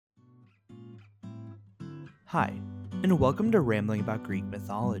Hi, and welcome to Rambling About Greek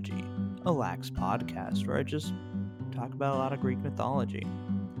Mythology, a lax podcast where I just talk about a lot of Greek mythology.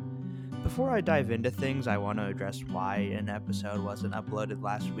 Before I dive into things, I want to address why an episode wasn't uploaded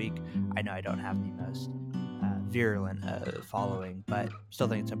last week. I know I don't have the most virulent following, but still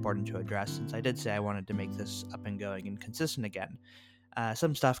think it's important to address since I did say I wanted to make this up and going and consistent again.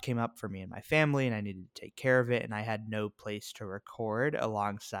 Some stuff came up for me and my family, and I needed to take care of it, and I had no place to record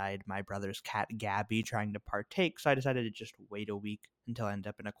alongside my brother's cat Gabby trying to partake, so I decided to just wait a week until I ended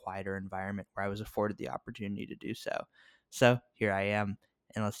up in a quieter environment where I was afforded the opportunity to do so. So here I am,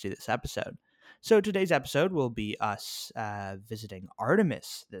 and let's do this episode. So today's episode will be us visiting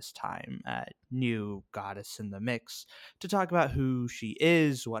Artemis this time, new goddess in the mix, to talk about who she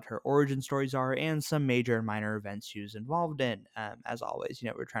is, what her origin stories are, and some major and minor events she was involved in. As always,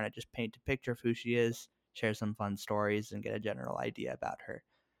 we're trying to just paint a picture of who she is, share some fun stories, and get a general idea about her.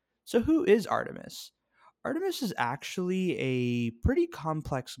 So, who is Artemis? Artemis is actually a pretty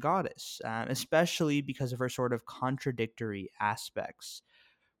complex goddess, especially because of her sort of contradictory aspects.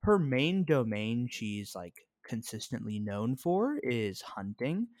 Her main domain she's consistently known for is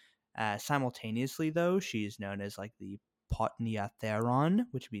hunting. Simultaneously, though, she's known as the Potniatheron,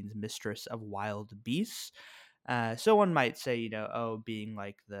 which means mistress of wild beasts. So one might say, oh, being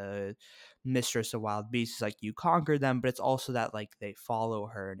the mistress of wild beasts is you conquer them, but it's also that they follow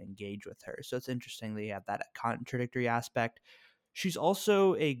her and engage with her. So it's interesting they have that contradictory aspect. She's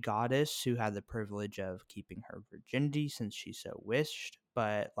also a goddess who had the privilege of keeping her virginity since she so wished,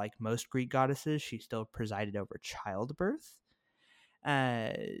 but like most Greek goddesses, she still presided over childbirth.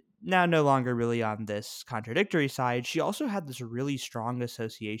 Uh, Now, no longer really on this contradictory side, she also had this really strong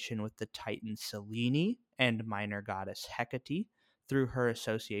association with the titan Selene and minor goddess Hecate through her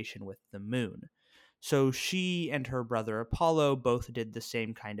association with the moon. So she and her brother Apollo both did the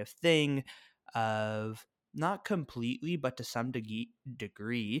same kind of thing of not completely, but to some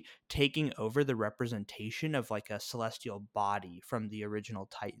degree, taking over the representation of a celestial body from the original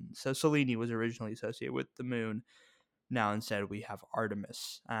Titan. So Selene was originally associated with the moon. Now instead we have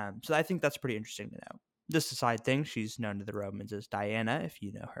Artemis. So I think that's pretty interesting to know. Just a side thing, she's known to the Romans as Diana, if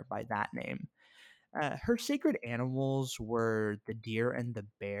you know her by that name. Her sacred animals were the deer and the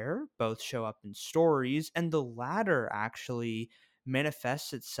bear. Both show up in stories, and the latter actually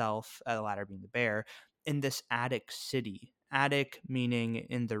manifests itself, the latter being the bear, in this Attic city. Attic meaning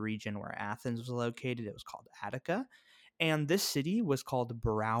in the region where Athens was located, it was called Attica. And this city was called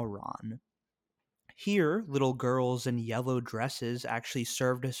Brauron. Here, little girls in yellow dresses actually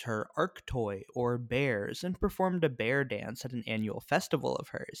served as her arctoi, or bears, and performed a bear dance at an annual festival of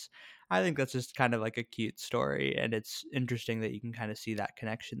hers. I think that's just kind of like a cute story, and it's interesting that you can kind of see that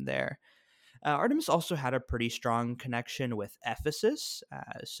connection there. Artemis also had a pretty strong connection with Ephesus.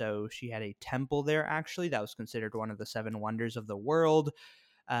 So she had a temple there, actually, that was considered one of the seven wonders of the world.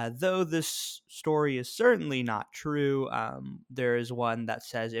 Though this story is certainly not true, there is one that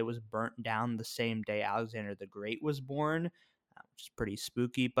says it was burnt down the same day Alexander the Great was born, which is pretty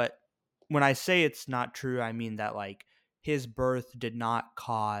spooky. But when I say it's not true, I mean that his birth did not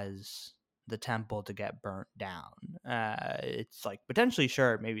cause the temple to get burnt down. It's potentially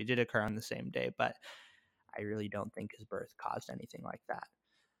sure maybe it did occur on the same day, but I really don't think his birth caused anything like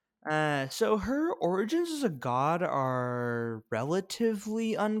that. So her origins as a god are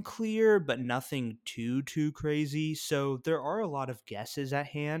relatively unclear, but nothing too crazy. So there are a lot of guesses at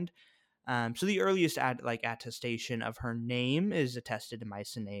hand. So the earliest attestation of her name is attested in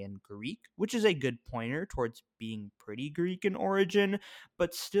Mycenaean Greek, which is a good pointer towards being pretty Greek in origin,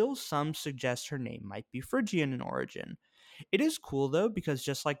 but still some suggest her name might be Phrygian in origin. It is cool though, because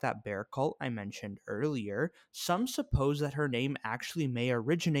just like that bear cult I mentioned earlier, some suppose that her name actually may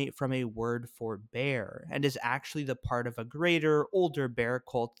originate from a word for bear and is actually the part of a greater, older bear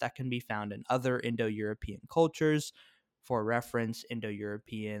cult that can be found in other Indo European cultures. For reference, Indo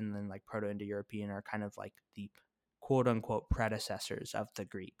European and Proto Indo European are kind of the quote unquote predecessors of the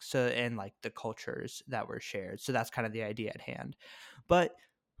Greeks. So, and the cultures that were shared. So that's kind of the idea at hand. But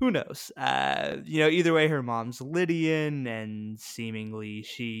who knows? Either way, her mom's Lydian, and seemingly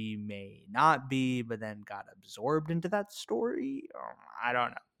she may not be, but then got absorbed into that story. I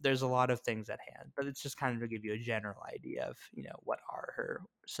don't know. There's a lot of things at hand, but it's just kind of to give you a general idea of, what are her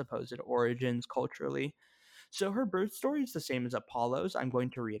supposed origins culturally. So her birth story is the same as Apollo's. I'm going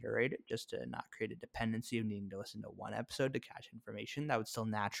to reiterate it just to not create a dependency of needing to listen to one episode to catch information that would still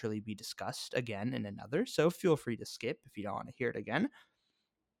naturally be discussed again in another. So feel free to skip if you don't want to hear it again.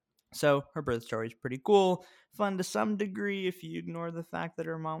 So her birth story is pretty cool, fun to some degree if you ignore the fact that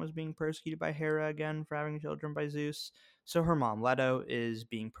her mom was being persecuted by Hera again for having children by Zeus. So her mom Leto is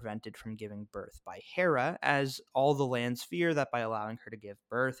being prevented from giving birth by Hera, as all the lands fear that by allowing her to give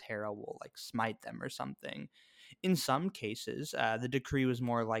birth, Hera will like smite them or something. In some cases, the decree was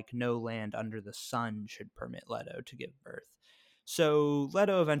more like no land under the sun should permit Leto to give birth. So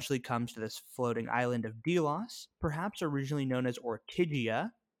Leto eventually comes to this floating island of Delos, perhaps originally known as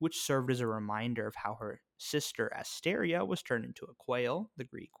Ortygia, which served as a reminder of how her sister Asteria was turned into a quail. The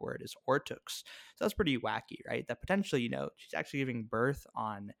Greek word is ortux. So that's pretty wacky, right? That potentially, she's actually giving birth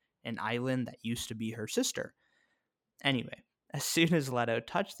on an island that used to be her sister. Anyway, as soon as Leto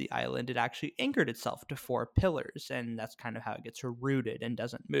touched the island, it actually anchored itself to four pillars, and that's kind of how it gets rooted and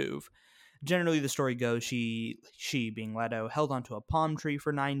doesn't move. Generally, the story goes she being Leto, held onto a palm tree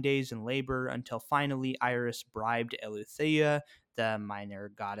for 9 days in labor until finally Iris bribed Eleutheia, the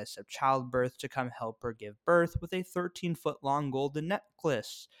minor goddess of childbirth, to come help her give birth with a 13-foot long golden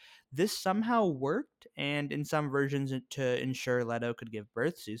necklace. This somehow worked, and in some versions, to ensure Leto could give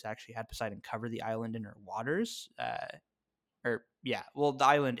birth, Zeus actually had Poseidon cover the island in her waters. The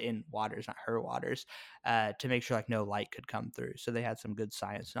island in waters, not her waters, to make sure like no light could come through. So they had some good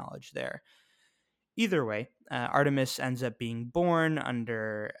science knowledge there. Either way, Artemis ends up being born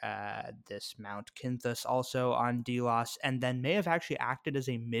under this Mount Kinthus, also on Delos, and then may have actually acted as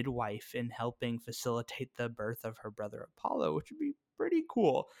a midwife in helping facilitate the birth of her brother Apollo, which would be pretty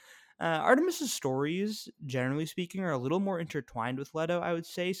cool. Artemis's stories, generally speaking, are a little more intertwined with Leto, I would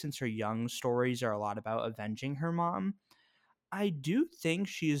say, since her young stories are a lot about avenging her mom. I do think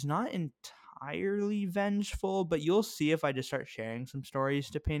she is not entirely vengeful, but you'll see if I just start sharing some stories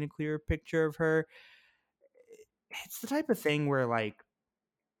to paint a clearer picture of her. It's the type of thing where like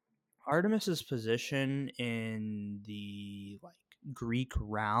Artemis's position in the like Greek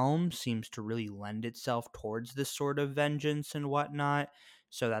realm seems to really lend itself towards this sort of vengeance and whatnot.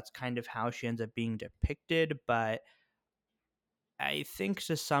 So that's kind of how she ends up being depicted, but I think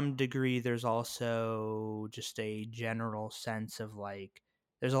to some degree there's also just a general sense of like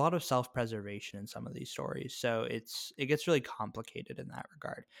there's a lot of self-preservation in some of these stories. So it gets really complicated in that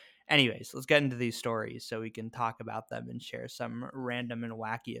regard. Anyways, let's get into these stories so we can talk about them and share some random and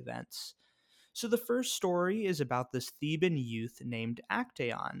wacky events. So the first story is about this Theban youth named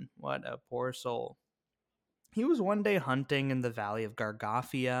Actaeon. What a poor soul. He was one day hunting in the valley of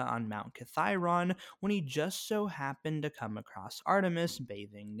Gargaphia on Mount Kithyron when he just so happened to come across Artemis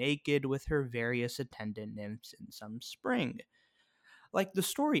bathing naked with her various attendant nymphs in some spring. Like, the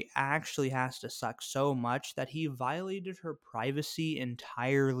story actually has to suck so much that he violated her privacy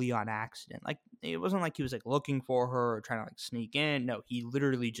entirely on accident. Like, it wasn't like he was like looking for her or trying to like sneak in. No, he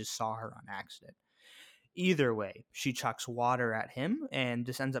literally just saw her on accident. Either way, she chucks water at him and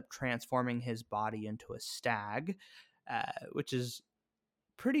just ends up transforming his body into a stag, which is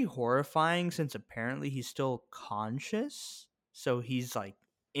pretty horrifying since apparently he's still conscious. So he's like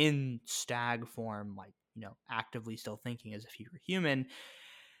in stag form, like, actively still thinking as if he were human.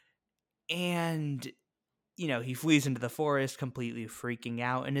 And, he flees into the forest completely freaking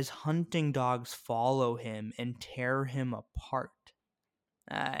out, and his hunting dogs follow him and tear him apart.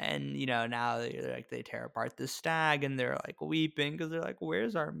 And now they tear apart the stag and they're like weeping because they're like,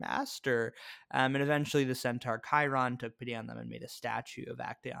 where's our master? And eventually the centaur Chiron took pity on them and made a statue of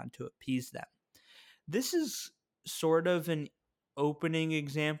Actaeon to appease them. This is sort of an opening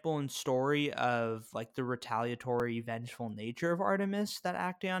example and story of like the retaliatory vengeful nature of Artemis that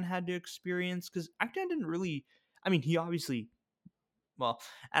Actaeon had to experience, because Actaeon didn't really, he obviously, well,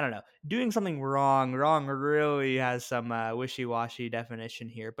 I don't know. Doing something wrong really has some wishy-washy definition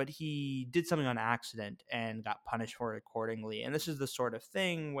here, but he did something on accident and got punished for it accordingly. And this is the sort of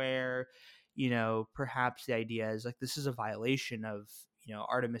thing where, perhaps the idea is like this is a violation of,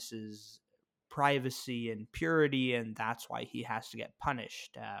 Artemis's privacy and purity, and that's why he has to get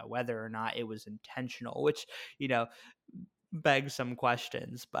punished, whether or not it was intentional, which, begs some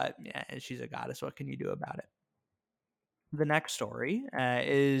questions. But yeah, she's a goddess. What can you do about it? The next story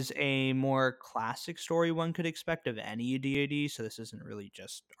is a more classic story one could expect of any deity, so this isn't really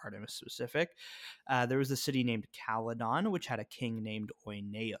just Artemis specific. There was a city named Calydon, which had a king named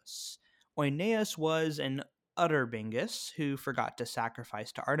Oeneus. Oeneus was an utter bingus who forgot to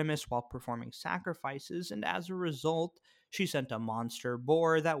sacrifice to Artemis while performing sacrifices, and as a result, she sent a monster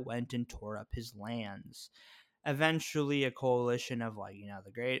boar that went and tore up his lands. Eventually, a coalition of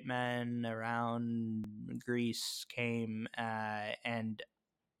the great men around Greece came and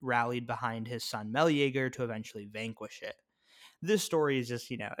rallied behind his son Meleager to eventually vanquish it. This story is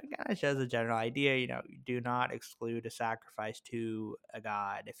just, it kind of shows a general idea. Do not exclude a sacrifice to a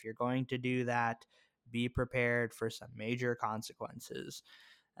god. If you're going to do that, be prepared for some major consequences.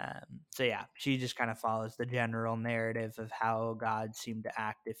 So yeah, she just kind of follows the general narrative of how gods seem to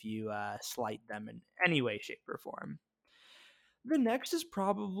act if you slight them in any way, shape, or form. The next is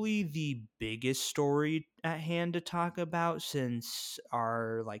probably the biggest story at hand to talk about, since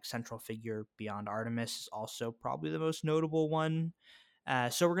our like central figure beyond Artemis is also probably the most notable one.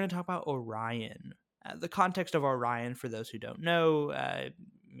 So we're going to talk about Orion. The context of Orion, for those who don't know,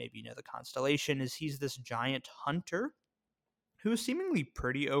 maybe you know the constellation, is he's this giant hunter who is seemingly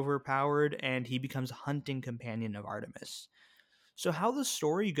pretty overpowered, and he becomes a hunting companion of Artemis. So how the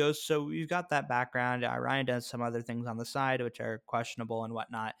story goes, so we've got that background. Ryan does some other things on the side which are questionable and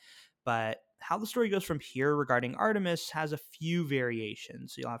whatnot, but how the story goes from here regarding Artemis has a few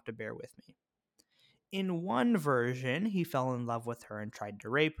variations, so you'll have to bear with me. In one version, he fell in love with her and tried to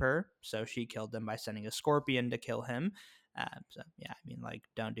rape her, so she killed him by sending a scorpion to kill him. So yeah, I mean, like,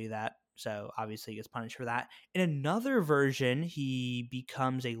 don't do that. So obviously he gets punished for that. In another version, he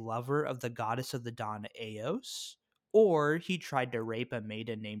becomes a lover of the goddess of the dawn, Eos, or he tried to rape a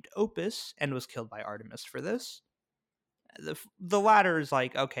maiden named Opus and was killed by Artemis for this. The latter is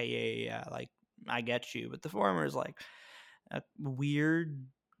like, okay, yeah, like, I get you, but the former is like a weird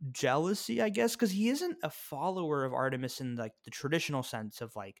jealousy, I guess, because he isn't a follower of Artemis in like the traditional sense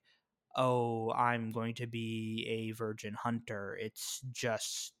of like, oh, I'm going to be a virgin hunter. It's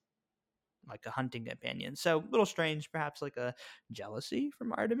just like a hunting companion. So a little strange, perhaps like a jealousy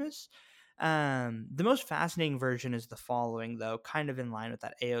from Artemis. The most fascinating version is the following, though, kind of in line with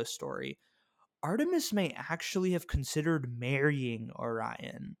that Ao story. Artemis may actually have considered marrying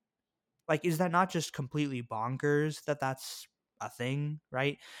Orion. Like, is that not just completely bonkers that that's a thing,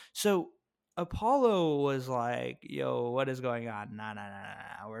 right? So Apollo was like, yo, what is going on? Nah,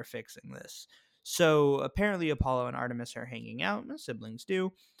 we're fixing this. So apparently Apollo and Artemis are hanging out, as siblings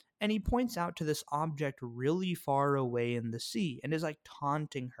do, and he points out to this object really far away in the sea and is like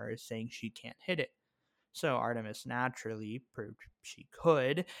taunting her, saying she can't hit it. So Artemis naturally proved she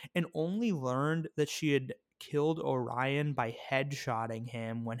could, and only learned that she had killed Orion by headshotting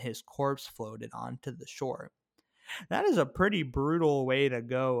him when his corpse floated onto the shore. That is a pretty brutal way to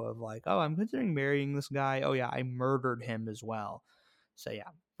go of like, oh, I'm considering marrying this guy. Oh yeah, I murdered him as well. So yeah,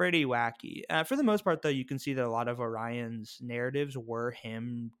 pretty wacky. For the most part, though, you can see that a lot of Orion's narratives were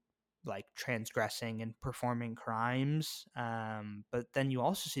him like transgressing and performing crimes. But then you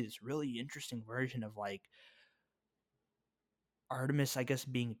also see this really interesting version of like Artemis, I guess,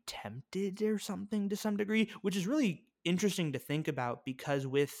 being tempted or something to some degree, which is really interesting to think about because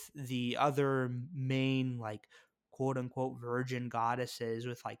with the other main, like, quote unquote virgin goddesses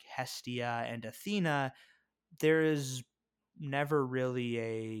with like Hestia and Athena, there is never really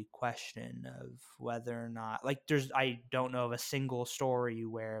a question of whether or not, like, I don't know of a single story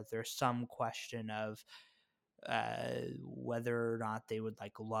where there's some question of whether or not they would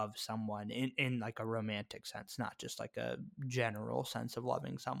like love someone in like a romantic sense, not just like a general sense of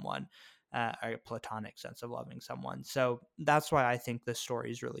loving someone, or a platonic sense of loving someone. So that's why I think this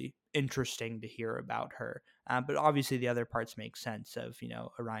story is really interesting to hear about her. But obviously the other parts make sense of, you know,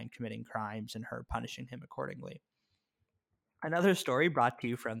 Orion committing crimes and her punishing him accordingly. Another story brought to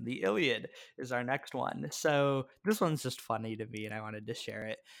you from the Iliad is our next one. So this one's just funny to me and I wanted to share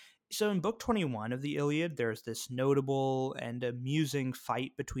it. So in book 21 of the Iliad, there's this notable and amusing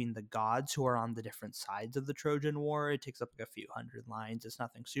fight between the gods who are on the different sides of the Trojan War. It takes up like a few hundred lines. It's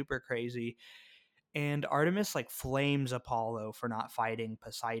nothing super crazy. And Artemis like flames Apollo for not fighting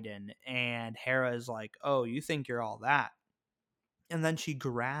Poseidon. And Hera is like, oh, you think you're all that? And then she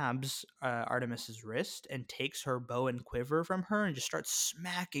grabs Artemis's wrist and takes her bow and quiver from her and just starts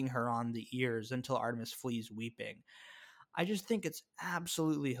smacking her on the ears until Artemis flees weeping. I just think it's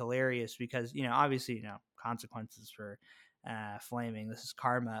absolutely hilarious because, you know, obviously, you know, consequences for flaming. This is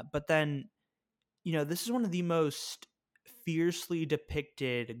karma. But then, you know, this is one of the most fiercely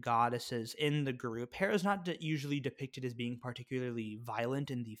depicted goddesses in the group. Hera's not usually depicted as being particularly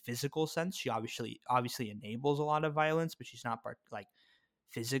violent in the physical sense. She obviously enables a lot of violence, but she's not like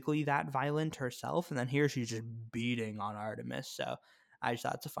physically that violent herself. And then here she's just beating on Artemis. So I just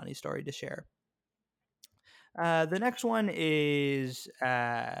thought it's a funny story to share. The next one is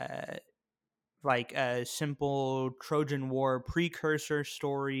like a simple Trojan War precursor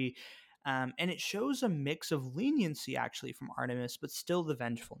story. And it shows a mix of leniency actually from Artemis, but still the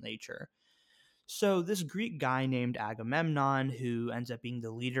vengeful nature. So, this Greek guy named Agamemnon, who ends up being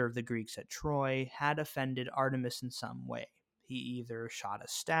the leader of the Greeks at Troy, had offended Artemis in some way. He either shot a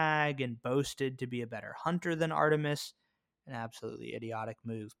stag and boasted to be a better hunter than Artemis, an absolutely idiotic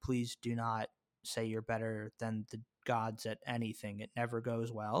move. Please do not say you're better than the gods at anything, it never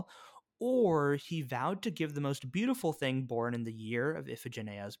goes well. or he vowed to give the most beautiful thing born in the year of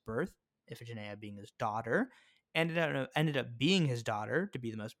Iphigenia's birth, Iphigenia being his daughter, ended up being his daughter to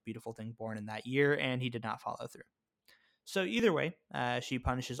be the most beautiful thing born in that year, and he did not follow through. So either way, she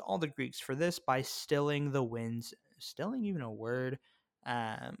punishes all the Greeks for this by stilling the winds. Stilling even a word?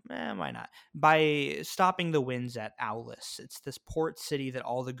 Why not? By stopping the winds at Aulis. It's this port city that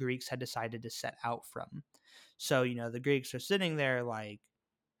all the Greeks had decided to set out from. So, the Greeks are sitting there like,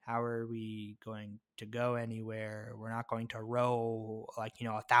 how are we going to go anywhere? We're not going to row like,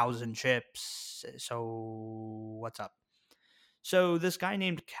 1,000 ships. So what's up? So this guy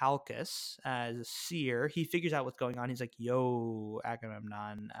named Calchas, as a seer, he figures out what's going on. He's like, "Yo,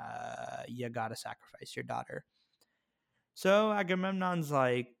 Agamemnon, you gotta sacrifice your daughter." So Agamemnon's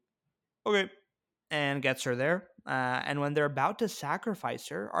like, "Okay," and gets her there. And when they're about to sacrifice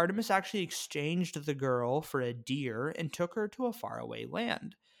her, Artemis actually exchanged the girl for a deer and took her to a faraway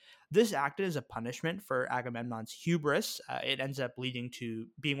land. This acted as a punishment for Agamemnon's hubris. It ends up leading to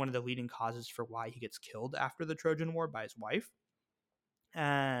being one of the leading causes for why he gets killed after the Trojan War by his wife.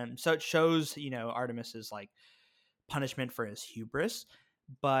 So it shows, Artemis's like punishment for his hubris,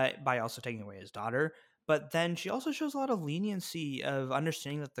 but by also taking away his daughter. But then she also shows a lot of leniency of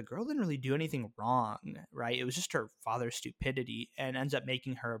understanding that the girl didn't really do anything wrong, right? It was just her father's stupidity, and ends up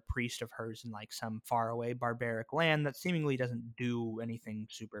making her a priest of hers in like some faraway barbaric land that seemingly doesn't do anything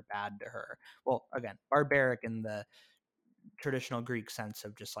super bad to her. Well, again, barbaric in the traditional Greek sense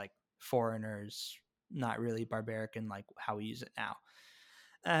of just like foreigners, not really barbaric in like how we use it now.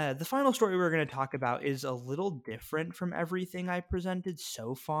 The final story we're going to talk about is a little different from everything I presented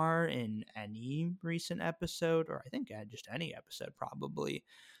so far in any recent episode, or I think just any episode probably.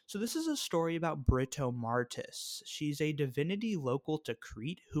 So, this is a story about Britomartis. She's a divinity local to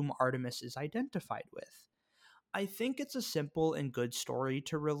Crete whom Artemis is identified with. I think it's a simple and good story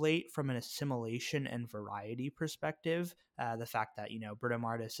to relate from an assimilation and variety perspective. The fact that,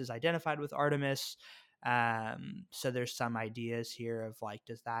 Britomartis is identified with Artemis. So there's some ideas here of like,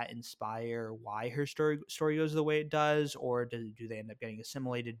 does that inspire why her story goes the way it does, or do they end up getting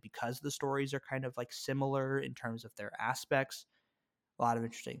assimilated because the stories are kind of like similar in terms of their aspects? A lot of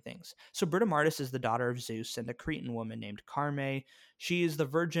interesting things. So Britomartis is the daughter of Zeus and a Cretan woman named Carme. She is the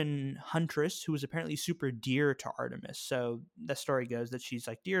virgin huntress who was apparently super dear to Artemis. So the story goes that she's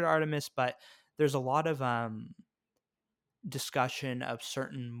like dear to Artemis, but there's a lot of discussion of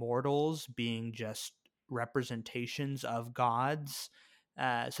certain mortals being just representations of gods.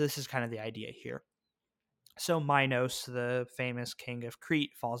 So this is kind of the idea here. So Minos, the famous king of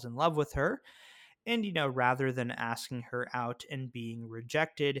Crete, falls in love with her. And, rather than asking her out and being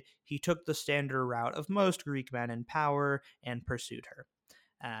rejected, he took the standard route of most Greek men in power and pursued her.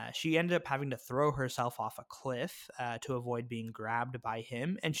 She ended up having to throw herself off a cliff to avoid being grabbed by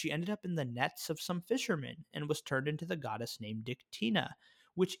him, and she ended up in the nets of some fishermen and was turned into the goddess named Dictina,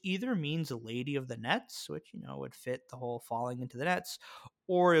 which either means Lady of the Nets, which, would fit the whole falling into the nets,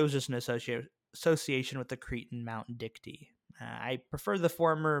 or it was just an association with the Cretan Mount Dicte. I prefer the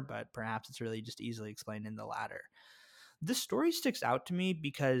former, but perhaps it's really just easily explained in the latter. This story sticks out to me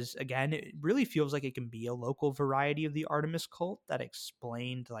because, again, it really feels like it can be a local variety of the Artemis cult that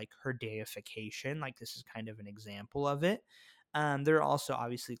explained like her deification. Like, this is kind of an example of it. There are also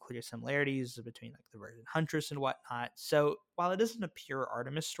obviously clear similarities between like the Virgin Huntress and whatnot. So while it isn't a pure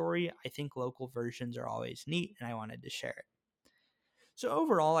Artemis story, I think local versions are always neat, and I wanted to share it. So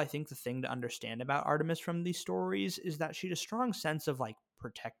overall, I think the thing to understand about Artemis from these stories is that she had a strong sense of like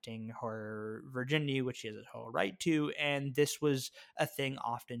protecting her virginity, which she has a whole right to, and this was a thing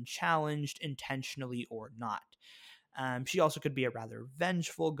often challenged intentionally or not. She also could be a rather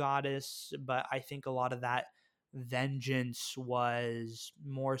vengeful goddess, but I think a lot of that vengeance was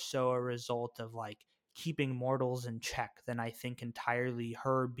more so a result of like keeping mortals in check than I think entirely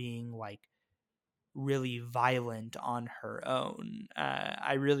her being like really violent on her own.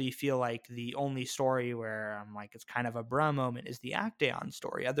 I really feel like the only story where I'm like, it's kind of a bra moment is the Actaeon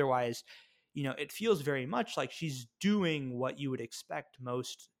story. Otherwise, it feels very much like she's doing what you would expect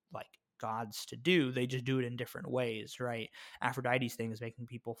most like gods to do. They just do it in different ways, right? Aphrodite's thing is making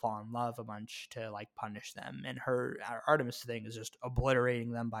people fall in love a bunch to like punish them, and her Artemis thing is just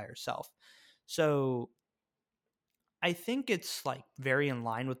obliterating them by herself. So I think it's like very in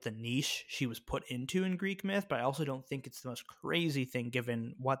line with the niche she was put into in Greek myth, but I also don't think it's the most crazy thing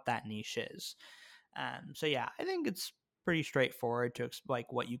given what that niche is. So yeah, I think it's pretty straightforward to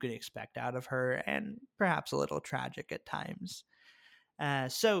like what you could expect out of her, and perhaps a little tragic at times.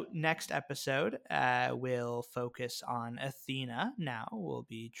 So next episode, we'll focus on Athena. Now we'll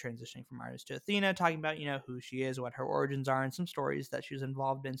be transitioning from Artemis to Athena, talking about, who she is, what her origins are, and some stories that she was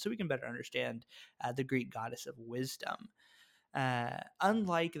involved in, so we can better understand the Greek goddess of wisdom.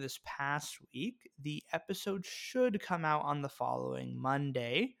 Unlike this past week, the episode should come out on the following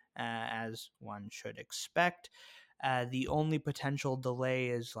Monday, as one should expect. The only potential delay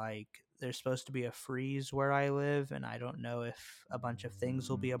is there's supposed to be a freeze where I live, and I don't know if a bunch of things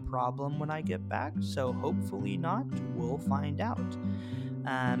will be a problem when I get back, so hopefully not. We'll find out.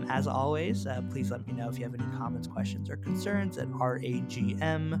 As always, please let me know if you have any comments, questions, or concerns at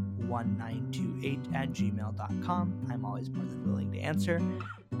ragm1928@gmail.com. I'm always more than willing to answer.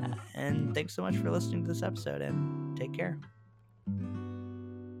 And thanks so much for listening to this episode, and take care.